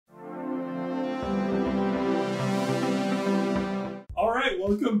right,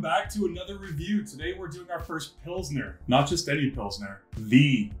 welcome back to another review. Today we're doing our first Pilsner. Not just any Pilsner,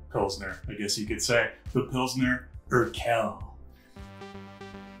 the Pilsner, I guess you could say. The Pilsner Urquell.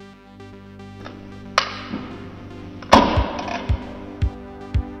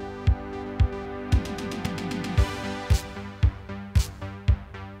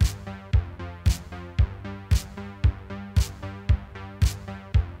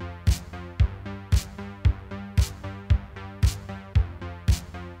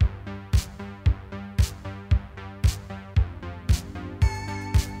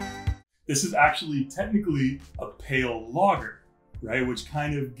 This is actually technically a pale lager, right? Which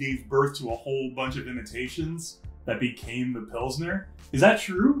kind of gave birth to a whole bunch of imitations that became the Pilsner. Is that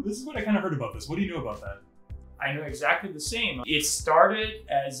true? This is what I kind of heard about this. What do you know about that? I know exactly the same. It started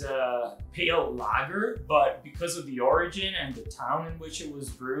as a pale lager, but because of the origin and the town in which it was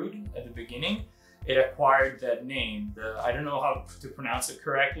brewed at the beginning, it acquired that name. I don't know how to pronounce it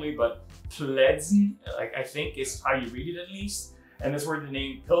correctly, but Pilsner, I think is how you read it at least. And that's where the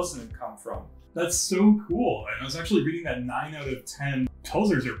name Pilsner come from. That's so cool. And I was actually reading that 9 out of 10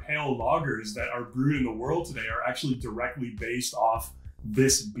 Pilsners or pale lagers that are brewed in the world today are actually directly based off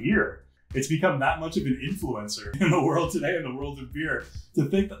this beer. It's become that much of an influencer in the world today, in the world of beer, to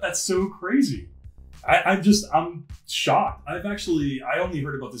think that that's so crazy. I'm shocked. I only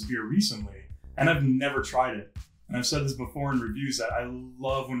heard about this beer recently and I've never tried it. And I've said this before in reviews that I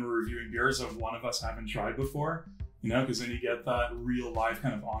love when we're reviewing beers that one of us haven't tried before. You know, because then you get that real life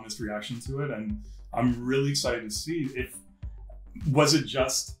kind of honest reaction to it. And I'm really excited to see was it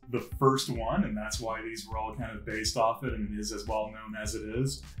just the first one and that's why these were all kind of based off it and it is as well known as it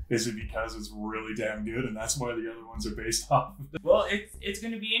is? Is it because it's really damn good and that's why the other ones are based off of it? Well, it's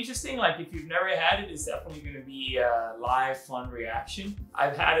going to be interesting. Like if you've never had it, it's definitely going to be a live, fun reaction.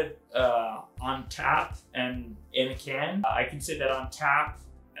 I've had it on tap and in a can. I can say that on tap,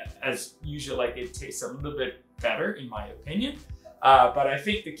 as usual, like it tastes a little bit better in my opinion, but I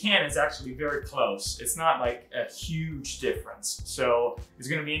think the can is actually very close. It's not like a huge difference, so it's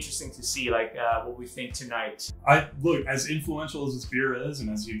going to be interesting to see like what we think tonight. Look, as influential as this beer is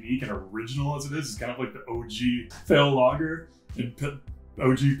and as unique and original as it is, it's kind of like the OG pale lager and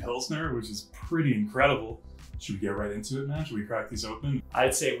OG Pilsner, which is pretty incredible. Should we get right into it, man? Should we crack these open?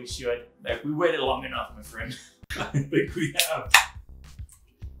 I'd say we should. Like, we waited long enough, my friend. I think we have.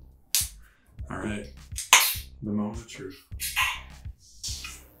 All right. The moment of truth.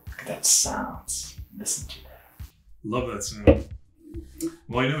 Look at that sound. Listen to that. Love that sound.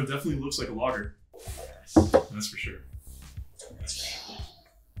 Well, I know it definitely looks like a lager. Yes. That's for sure.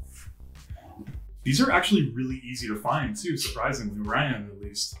 These are actually really easy to find too, surprisingly, where I am at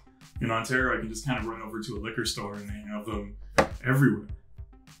least. In Ontario, I can just kind of run over to a liquor store and they have them everywhere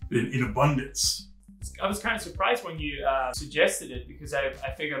in abundance. I was kind of surprised when you suggested it because I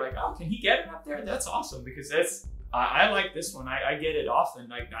figured like, oh, can he get it up there? That's awesome because I like this one. I get it often,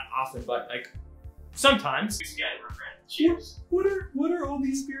 like not often, but like sometimes. Cheers. What are all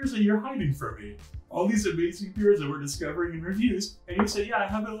these beers that you're hiding from me? All these amazing beers that we're discovering in reviews, and you say, yeah, I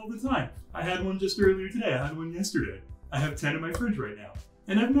have it all the time. I had one just earlier today. I had one yesterday. I have 10 in my fridge right now,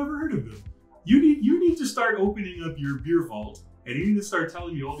 and I've never heard of them. You need to start opening up your beer vault. And you need to start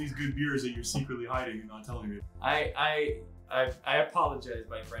telling me all these good beers that you're secretly hiding and not telling me. I apologize,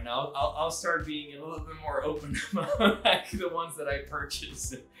 my friend. I'll start being a little bit more open about the ones that I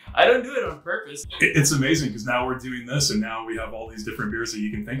purchase. I don't do it on purpose. It's amazing because now we're doing this and now we have all these different beers that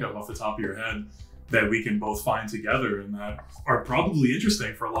you can think of off the top of your head that we can both find together and that are probably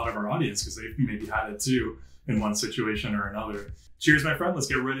interesting for a lot of our audience because they've maybe had it too in one situation or another. Cheers, my friend. Let's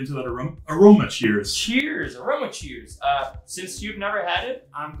get right into that aroma cheers. Cheers, aroma cheers. Since you've never had it,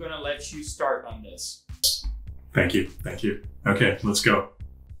 I'm gonna let you start on this. Thank you. Okay, let's go.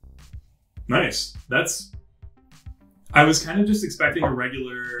 Nice. I was kind of just expecting a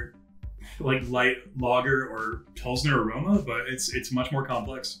regular, like light lager or Pilsner aroma, but it's much more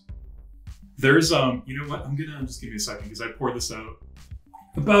complex. There's you know what? Just give me a second because I poured this out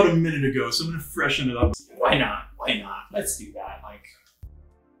about a minute ago, so I'm gonna freshen it up. Why not? Let's do that.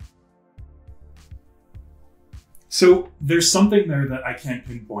 So there's something there that I can't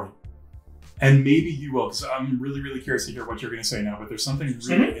pinpoint. And maybe you will, because I'm really, really curious to hear what you're going to say now, but there's something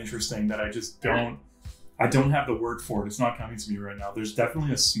really interesting that I just don't have the word for it. It's not coming to me right now. There's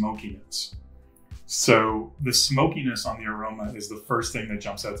definitely a smokiness. So the smokiness on the aroma is the first thing that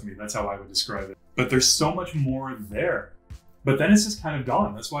jumps out to me. That's how I would describe it. But there's so much more there. But then it's just kind of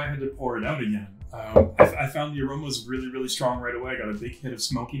gone. That's why I had to pour it out again. I found the aroma was really, really strong right away. I got a big hit of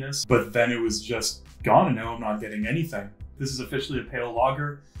smokiness, but then it was just gone and now I'm not getting anything. This is officially a pale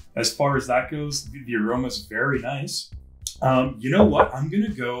lager. As far as that goes, the aroma is very nice. You know what? I'm going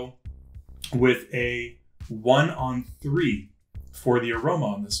to go with a 1 on 3 for the aroma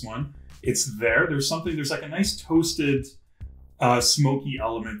on this one. It's there. There's like a nice toasted smoky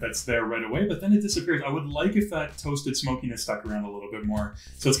element that's there right away, but then it disappears. I would like if that toasted smokiness stuck around a little bit more.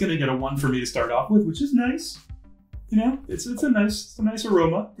 So it's going to get a 1 for me to start off with, which is nice. You know, it's a nice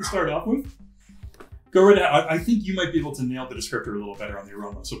aroma to start off with. Go right ahead. I think you might be able to nail the descriptor a little better on the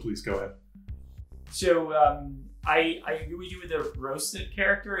aroma, so please go ahead. So I agree with you with the roasted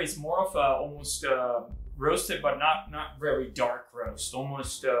character. It's more of a almost roasted, but not very dark roast,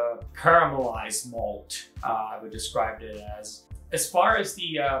 almost caramelized malt. I would describe it as. As far as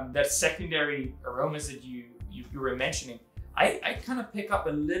the that secondary aromas that you were mentioning, I kind of pick up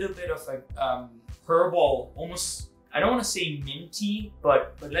a little bit of a herbal, almost, I don't want to say minty,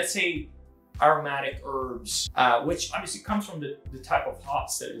 but let's say aromatic herbs, which obviously comes from the type of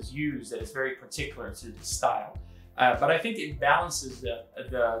hops that is used, that is very particular to the style. But I think it balances the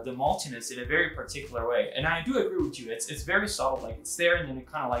maltiness in a very particular way. And I do agree with you. It's very subtle, like it's there and then it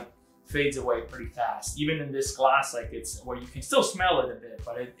kind of like fades away pretty fast. Even in this glass, like it's where you can still smell it a bit,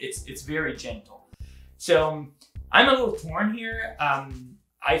 but it's very gentle. So I'm a little torn here.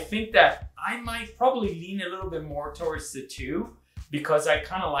 I think that I might probably lean a little bit more towards the 2 because I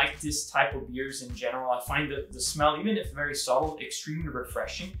kind of like this type of beers in general. I find the smell, even if very subtle, extremely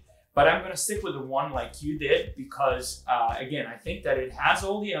refreshing. But I'm going to stick with the 1 like you did because, again, I think that it has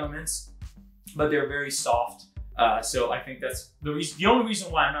all the elements, but they're very soft. So I think that's the only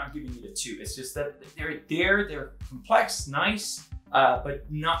reason why I'm not giving you the 2. It's just that they're complex, nice, but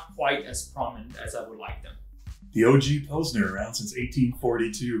not quite as prominent as I would like them. The OG Pilsner, around since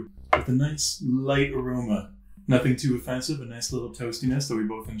 1842, with a nice light aroma. Nothing too offensive, a nice little toastiness that we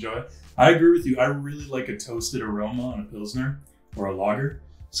both enjoy. I agree with you. I really like a toasted aroma on a Pilsner or a lager.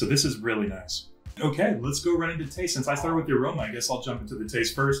 So this is really nice. Okay, let's go right into taste. Since I started with the aroma, I guess I'll jump into the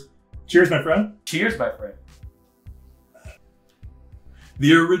taste first. Cheers, my friend. Cheers, my friend.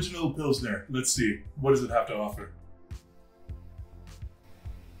 The original Pilsner. Let's see. What does it have to offer?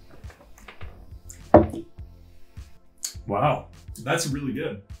 Wow, that's really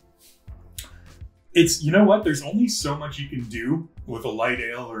good. It's, you know what? There's only so much you can do with a light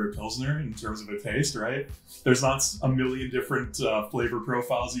ale or a Pilsner in terms of a taste, right? There's not a million different flavor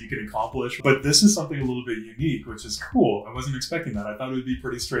profiles that you can accomplish, but this is something a little bit unique, which is cool. I wasn't expecting that. I thought it would be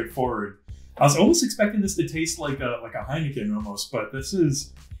pretty straightforward. I was almost expecting this to taste like a Heineken almost, but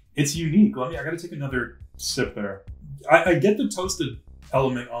it's unique. I gotta take another sip there. I get the toasted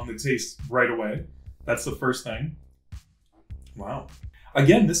element on the taste right away. That's the first thing. Wow.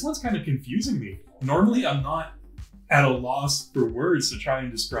 Again, this one's kind of confusing me. Normally, I'm not at a loss for words to try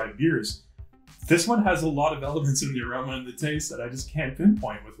and describe beers. This one has a lot of elements in the aroma and the taste that I just can't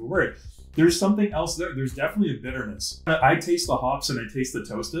pinpoint with a word. There's something else there. There's definitely a bitterness. I taste the hops and I taste the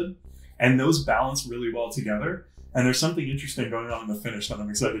toasted, and those balance really well together. And there's something interesting going on in the finish that I'm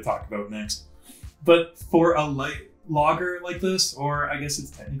excited to talk about next. But for a light lager like this, or I guess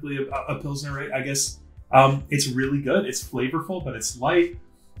it's technically a Pilsner, right? I guess it's really good. It's flavorful, but it's light.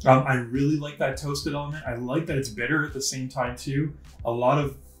 I really like that toasted element. I like that it's bitter at the same time too. A lot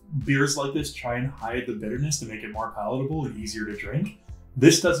of beers like this try and hide the bitterness to make it more palatable and easier to drink.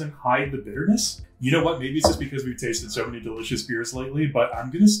 This doesn't hide the bitterness. You know what? Maybe it's just because we've tasted so many delicious beers lately, but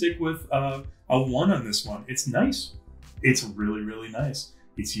I'm going to stick with a 1 on this one. It's nice. It's really, really nice.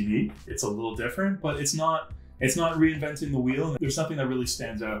 It's unique. It's a little different, but it's not reinventing the wheel. There's something that really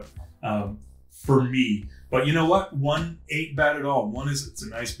stands out for me. But you know what? 1 ain't bad at all. It's a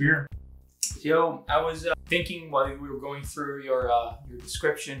nice beer. Yo, I was thinking while we were going through your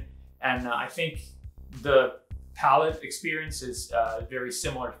description, and I think the palate experience is very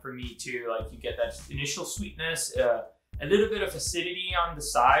similar for me too. Like you get that initial sweetness, a little bit of acidity on the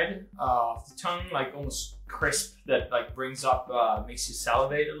side of the tongue, like almost crisp that like brings up, makes you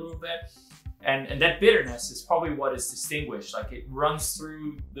salivate a little bit. And that bitterness is probably what is distinguished. Like it runs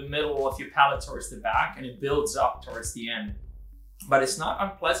through the middle of your palate towards the back and it builds up towards the end. But it's not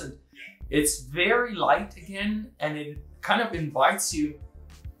unpleasant. It's very light again, and it kind of invites you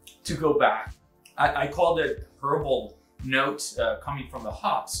to go back. I called it herbal note coming from the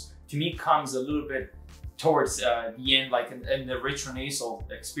hops. To me, comes a little bit towards the end, like in the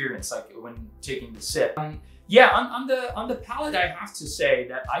retronasal experience, like when taking the sip. Yeah, on the palate, I have to say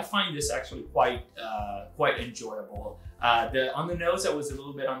that I find this actually quite enjoyable. On the nose, I was a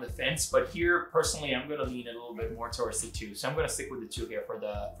little bit on the fence, but here personally, I'm going to lean a little bit more towards the 2. So I'm going to stick with the 2 here for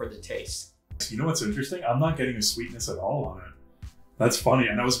the taste. You know what's interesting? I'm not getting a sweetness at all on it. That's funny,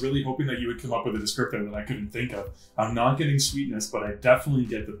 and I was really hoping that you would come up with a descriptor that I couldn't think of. I'm not getting sweetness, but I definitely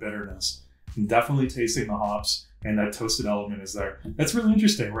get the bitterness. Definitely tasting the hops, and that toasted element is there. That's really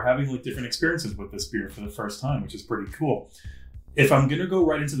interesting. We're having like different experiences with this beer for the first time, which is pretty cool. If I'm gonna go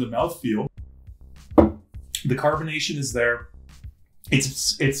right into the mouthfeel, the carbonation is there.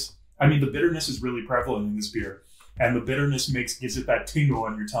 I mean, the bitterness is really prevalent in this beer, and the bitterness gives it that tingle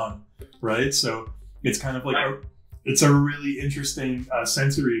on your tongue, right? So it's kind of like it's a really interesting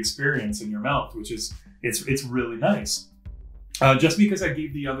sensory experience in your mouth, which is it's really nice. Just because I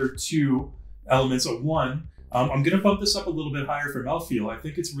gave the other two elements a 1, I'm gonna bump this up a little bit higher for mouthfeel. I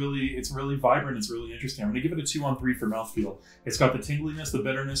think it's really vibrant. It's really interesting. I'm gonna give it a 2 on 3 for mouthfeel. It's got the tingliness, the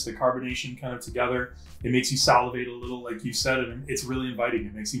bitterness, the carbonation kind of together. It makes you salivate a little, like you said, and it's really inviting.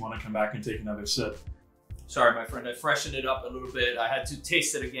 It makes you want to come back and take another sip. Sorry, my friend, I freshened it up a little bit. I had to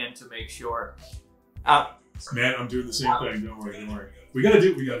taste it again to make sure. Man, I'm doing the same thing. Don't worry. We gotta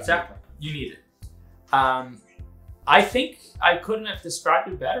do. Exactly. You need it. I think I couldn't have described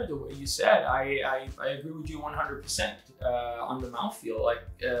it better the way you said. I agree with you 100% on the mouthfeel. Like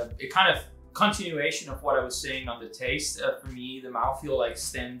it kind of continuation of what I was saying on the taste. For me, the mouthfeel like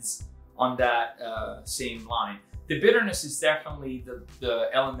stands on that same line. The bitterness is definitely the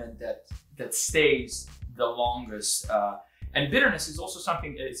element that stays the longest. And bitterness is also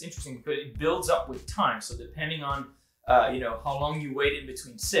something that's interesting because it builds up with time. So depending on how long you wait in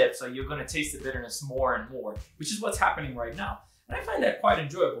between sips, so you're going to taste the bitterness more and more, which is what's happening right now. And I find that quite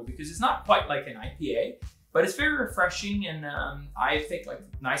enjoyable because it's not quite like an IPA, but it's very refreshing. And I think like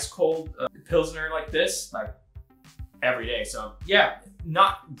nice cold Pilsner like this, like every day. So yeah,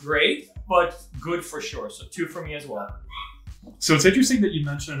 not great, but good for sure. So 2 for me as well. So it's interesting that you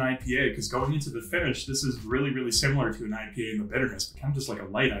mentioned an IPA because going into the finish, this is really, really similar to an IPA in the bitterness, but kind of just like a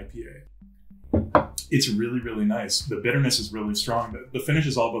light IPA. It's really, really nice. The bitterness is really strong. The finish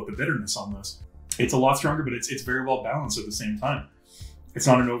is all about the bitterness on this. It's a lot stronger, but it's very well balanced at the same time. It's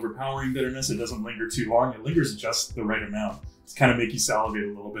not an overpowering bitterness. It doesn't linger too long. It lingers just the right amount to kind of make you salivate a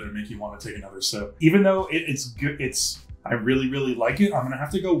little bit and make you want to take another sip. Even though it's good, I really, really like it. I'm gonna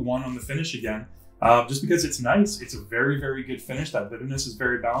have to go 1 on the finish again, just because it's nice. It's a very, very good finish. That bitterness is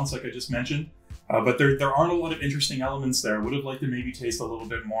very balanced, like I just mentioned. But there aren't a lot of interesting elements there. I would have liked to maybe taste a little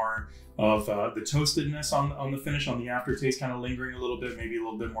bit more of the toastedness on the finish, on the aftertaste, kind of lingering a little bit, maybe a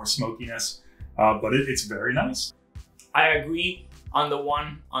little bit more smokiness. But it's very nice. I agree on the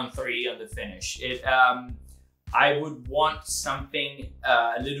 1 on 3 on the finish. I would want something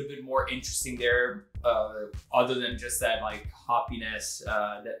a little bit more interesting there, other than just that like hoppiness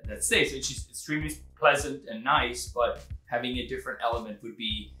that stays, which is extremely pleasant and nice. But having a different element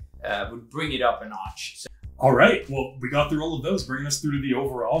would bring it up a notch. So. All right, well, we got through all of those, bringing us through to the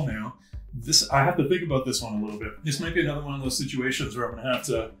overall now. I have to think about this one a little bit. This might be another one of those situations where I'm gonna have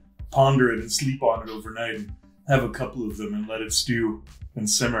to ponder it and sleep on it overnight and have a couple of them and let it stew and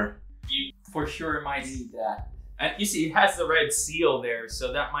simmer. You for sure might need that. And you see, it has the red seal there,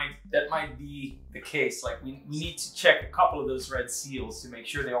 so that might be the case. Like we need to check a couple of those red seals to make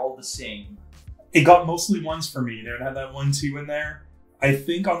sure they're all the same. It got mostly 1s for me. It had that 1, 2 in there. I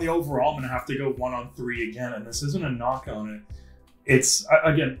think on the overall, I'm gonna have to go 1 on 3 again, and this isn't a knock on it. It's,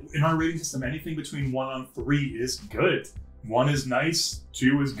 again, in our rating system, anything between 1 on 3 is good. 1 is nice,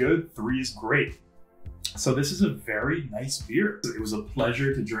 2 is good, 3 is great. So this is a very nice beer. It was a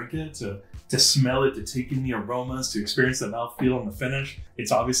pleasure to drink it, to smell it, to take in the aromas, to experience the mouthfeel and the finish.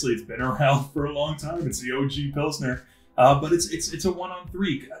 It's been around for a long time. It's the OG Pilsner. But it's a 1 on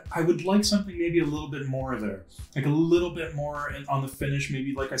 3. I would like something maybe a little bit more there, like a little bit more on the finish.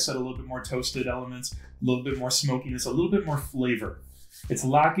 Maybe, like I said, a little bit more toasted elements, a little bit more smokiness, a little bit more flavor. It's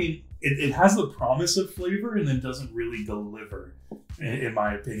lacking. It has the promise of flavor and then doesn't really deliver, in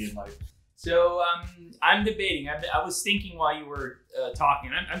my opinion. So I'm debating. I was thinking while you were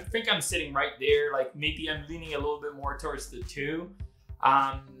talking. I think I'm sitting right there. Like maybe I'm leaning a little bit more towards the 2.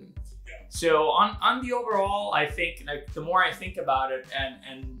 So on the overall, I think like the more I think about it,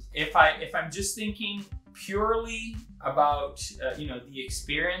 and if I'm just thinking purely about the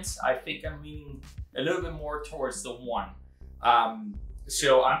experience, I think I'm leaning a little bit more towards the 1.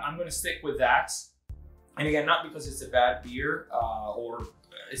 So I'm going to stick with that. And again, not because it's a bad beer or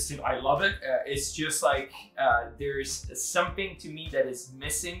I love it. It's just like there's something to me that is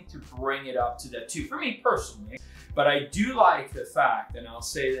missing to bring it up to that 2 for me personally. But I do like the fact, and I'll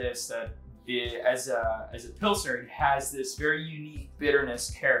say this, that as a Pilsner, it has this very unique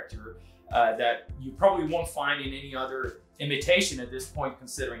bitterness character that you probably won't find in any other imitation at this point,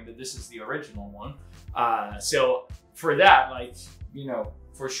 considering that this is the original one. So for that,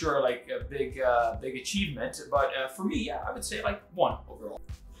 for sure, like a big achievement. But for me, yeah, I would say like 1 overall.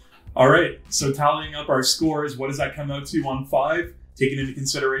 All right, so tallying up our scores, what does that come out to on 5? taking into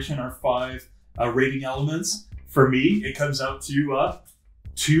consideration our 5 rating elements, for me, it comes out to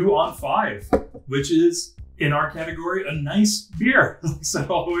 2 on 5, which is, in our category, a nice beer. Like I said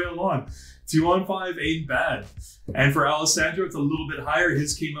all the way along. 2 on 5 ain't bad. And for Alessandro, it's a little bit higher.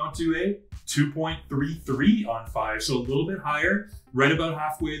 His came out to a 2.33 on 5, so a little bit higher, right about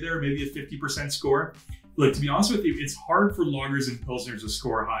halfway there, maybe a 50% score. Look, to be honest with you, it's hard for lagers and pilsners to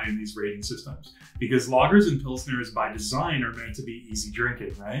score high in these rating systems because lagers and pilsners by design are meant to be easy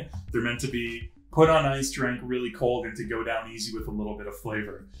drinking, right? They're meant to be put on ice, drank really cold, and to go down easy with a little bit of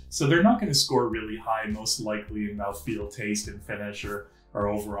flavor. So they're not going to score really high, most likely in mouthfeel, taste, and finish, or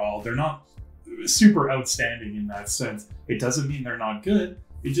overall. They're not super outstanding in that sense. It doesn't mean they're not good.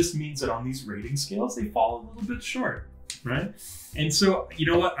 It just means that on these rating scales, they fall a little bit short, right? And so, you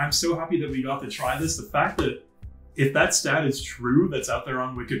know what? I'm so happy that we got to try this. The fact that if that stat is true, that's out there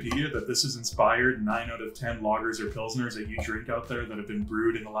on Wikipedia, that this has inspired 9 out of 10 lagers or pilsners that you drink out there that have been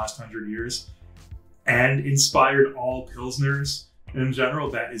brewed in the last 100 years, and inspired all pilsners in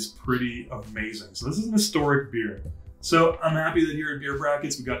general, that is pretty amazing. So this is an historic beer. So I'm happy that here at Beer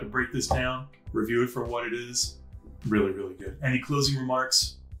Brackets, we got to break this down, review it for what it is. Really, really good. Any closing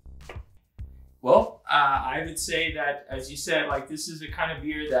remarks? Well, I would say that, as you said, like this is the kind of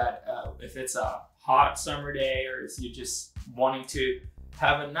beer that if it's a hot summer day or if you're just wanting to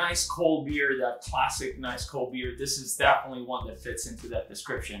have a nice cold beer, that classic nice cold beer, this is definitely one that fits into that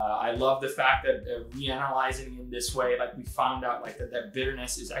description. I love the fact that reanalyzing in this way, like we found out like that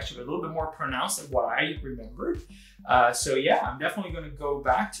bitterness is actually a little bit more pronounced than what I remembered. So yeah, I'm definitely going to go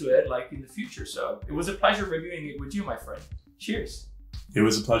back to it like in the future. So it was a pleasure reviewing it with you, my friend. Cheers. It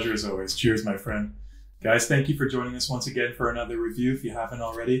was a pleasure as always. Cheers, my friend. Guys, thank you for joining us once again for another review. If you haven't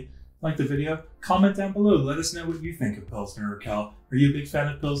already, like the video, comment down below. Let us know what you think of Pilsner Urquell. Are you a big fan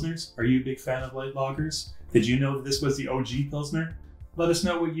of Pilsners? Are you a big fan of light lagers? Did you know that this was the OG Pilsner? Let us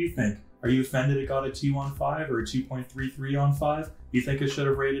know what you think. Are you offended it got a 2 on 5 or a 2.33 on 5? You think it should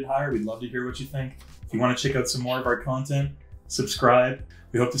have rated higher? We'd love to hear what you think. If you want to check out some more of our content, subscribe.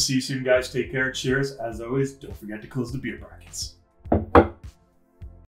 We hope to see you soon, guys. Take care. Cheers. As always, don't forget to close the beer brackets.